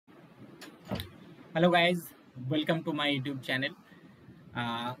Hello guys, welcome to my YouTube channel.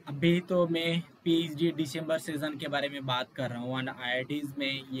 अभी तो मैं पीएचडी दिसंबर सीज़न के बारे में बात कर रहा हूँ एंड आईआईटीज़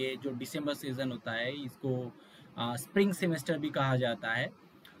में ये जो दिसंबर सीज़न होता है इसको स्प्रिंग सेमेस्टर भी कहा जाता है,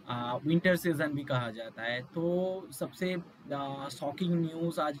 विंटर सीज़न भी कहा जाता है। तो सबसे शॉकिंग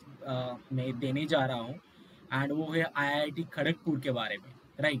न्यूज़ आज मैं देने जा रहा हूँ एंड वो है आईआईटी खड़गपुर के बारे में,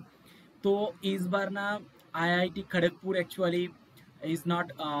 राइट। तो इस बार ना IIT Kharagpur actually is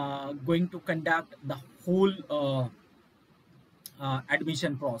not going to conduct the whole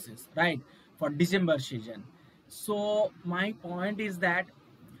admission process, right, for December session. So my point is that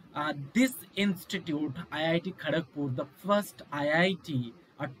this institute, IIT Kharagpur, the first IIT,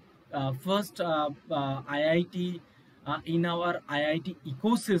 IIT in our IIT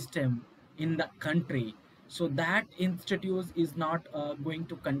ecosystem in the country. So that institute is not going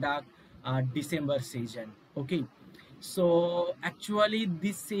to conduct December session. Okay. So actually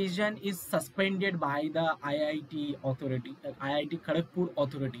this session is suspended by the IIT authority, IIT Kharagpur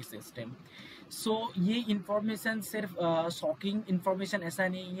authority system. So ये information सिर्फ shocking information ऐसा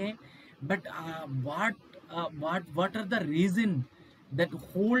नहीं है, but what are the reason that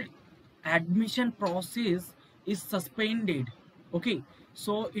whole admission process is suspended? Okay,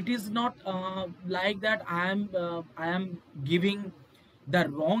 so it is not like that I am giving the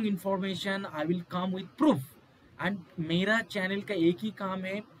wrong information. I will come with proof. And मेरा channel का एक ही काम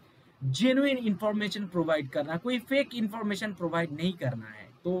है, genuine information provide करना, कोई fake information provide नहीं करना है।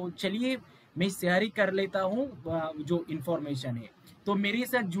 तो चलिए मैं शेयर ही कर लेता हूँ जो इंफॉर्मेशन है। तो मेरे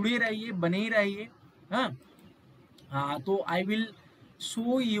साथ जुड़े रहिए, बने रहिए। हाँ, तो I will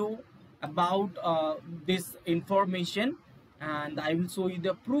show you about this information and I will show you the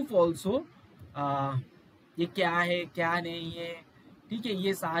proof also. ये क्या है क्या नहीं है, ठीक है,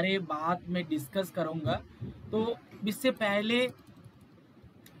 ये सारे बात मैं डिस्कस करूंगा। तो इससे पहले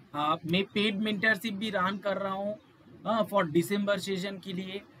मैं पेड मेंटरशिप भी रन कर रहा हूँ फॉर दिसंबर सेशन के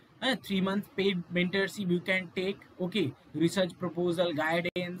लिए। 3 months paid mentorship you can take. Okay, research proposal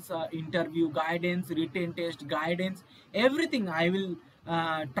guidance, interview guidance, written test guidance, everything I will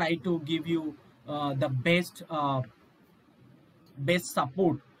try to give you the best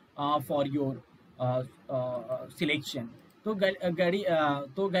support for your selection. तो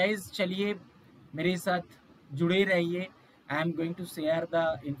guys चलिए मेरे साथ जुड़े रहिए। I am going to share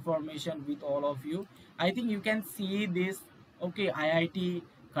the information with all of you. I think you can see this. Okay, IIT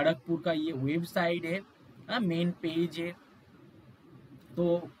Kharagpur का ये website है, main page है।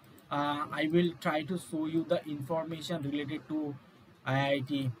 तो I will try to show you the information related to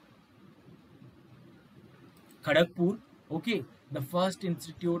IIT Kharagpur. Okay, the first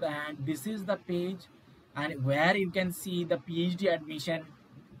institute, and this is the page and where you can see the PhD admission.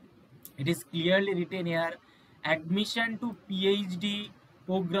 It is clearly written here, admission to PhD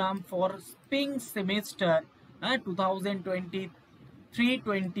program for spring semester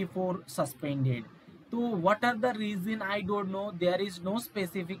 2023-24 suspended. So what are the reason? I don't know. There is no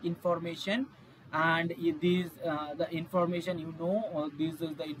specific information, and it is the information, you know, this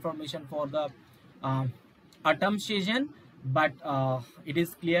is the information for the autumn session, but it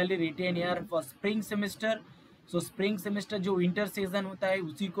is clearly written here for spring semester. So spring semester जो winter season होता है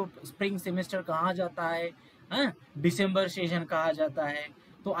उसी को spring semester कहा जाता है, December session कहा जाता है।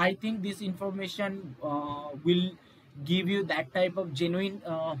 तो I think this information will give you that type of genuine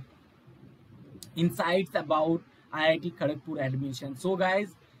insights about IIT Kharagpur admission. So guys,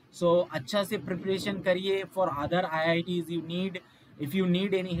 so अच्छा से preparation करिए for other IITs you need. If you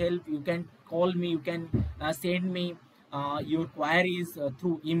need any help, you can call me, you can send me your queries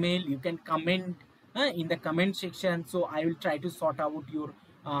through email, you can comment in the comment section, so I will try to sort out your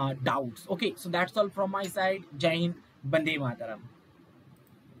doubts. Okay, so that's all from my side. Jai Hind, Bande Mataram.